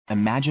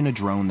Imagine a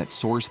drone that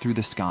soars through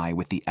the sky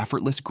with the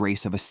effortless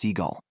grace of a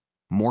seagull,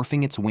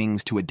 morphing its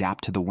wings to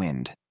adapt to the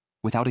wind,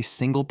 without a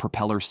single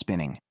propeller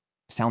spinning.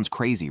 Sounds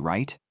crazy,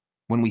 right?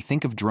 When we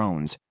think of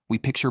drones, we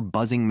picture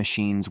buzzing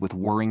machines with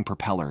whirring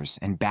propellers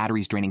and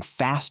batteries draining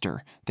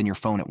faster than your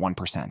phone at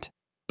 1%.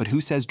 But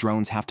who says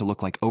drones have to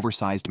look like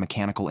oversized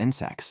mechanical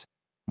insects?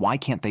 Why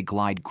can't they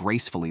glide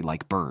gracefully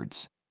like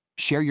birds?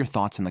 Share your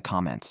thoughts in the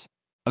comments.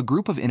 A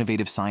group of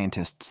innovative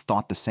scientists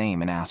thought the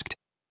same and asked,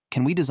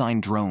 can we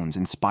design drones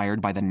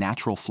inspired by the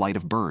natural flight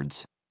of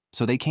birds?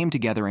 So they came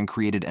together and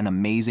created an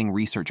amazing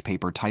research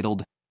paper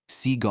titled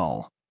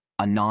CGull,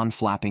 a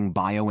non-flapping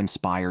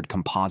bio-inspired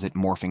composite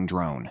morphing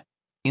drone.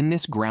 In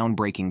this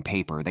groundbreaking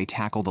paper, they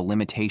tackle the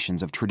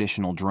limitations of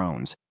traditional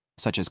drones,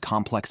 such as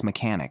complex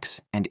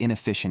mechanics and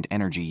inefficient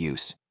energy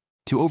use.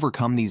 To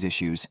overcome these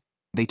issues,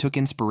 they took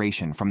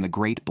inspiration from the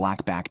great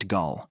black-backed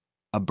gull,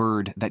 a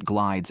bird that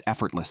glides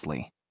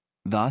effortlessly.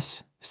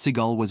 Thus,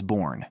 CGull was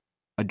born,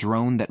 a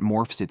drone that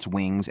morphs its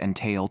wings and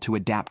tail to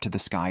adapt to the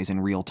skies in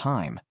real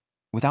time,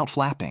 without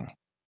flapping.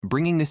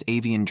 Bringing this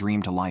avian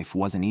dream to life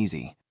wasn't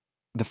easy.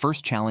 The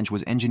first challenge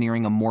was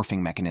engineering a morphing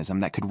mechanism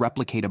that could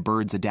replicate a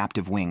bird's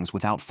adaptive wings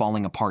without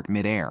falling apart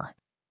mid-air.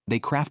 They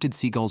crafted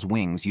CGull's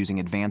wings using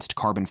advanced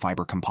carbon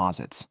fiber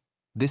composites.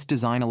 This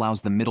design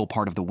allows the middle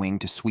part of the wing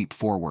to sweep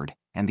forward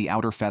and the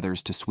outer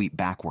feathers to sweep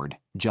backward,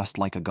 just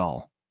like a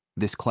gull.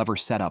 This clever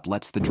setup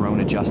lets the drone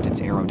adjust its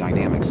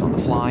aerodynamics on the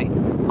fly,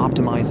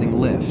 optimizing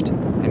lift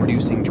and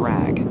reducing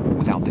drag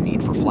without the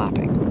need for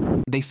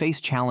flapping. They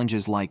faced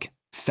challenges like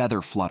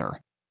feather flutter,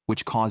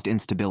 which caused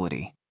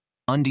instability.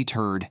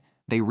 Undeterred,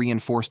 they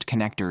reinforced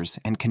connectors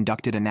and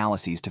conducted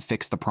analyses to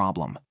fix the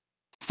problem.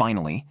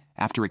 Finally,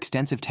 after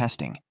extensive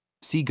testing,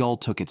 CGull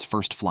took its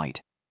first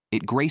flight.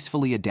 It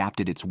gracefully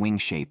adapted its wing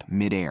shape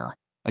mid-air,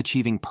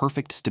 achieving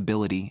perfect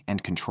stability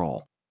and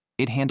control.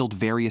 It handled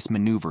various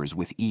maneuvers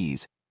with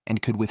ease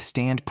and could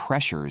withstand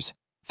pressures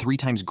 3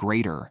 times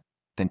greater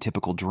than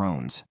typical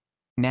drones.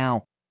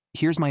 Now,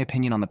 here's my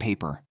opinion on the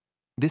paper.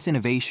 This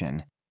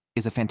innovation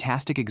is a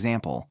fantastic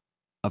example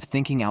of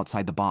thinking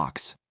outside the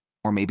box,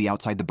 or maybe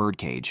outside the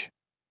birdcage.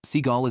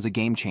 CGull is a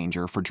game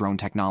changer for drone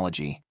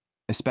technology,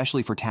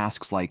 especially for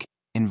tasks like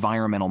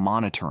environmental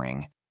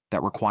monitoring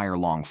that require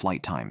long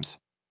flight times.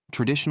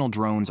 Traditional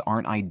drones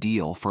aren't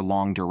ideal for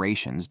long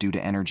durations due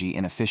to energy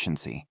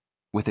inefficiency.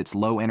 With its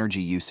low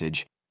energy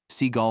usage,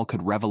 CGull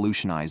could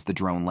revolutionize the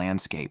drone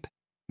landscape,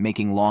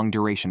 making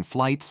long-duration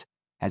flights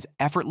as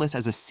effortless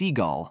as a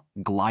seagull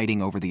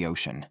gliding over the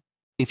ocean.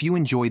 If you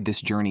enjoyed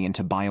this journey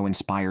into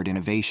bio-inspired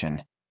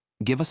innovation,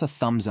 give us a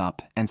thumbs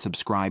up and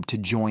subscribe to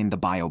join the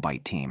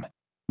BioBite team.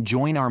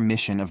 Join our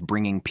mission of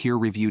bringing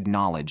peer-reviewed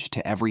knowledge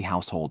to every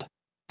household.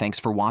 Thanks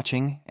for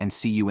watching, and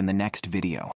see you in the next video.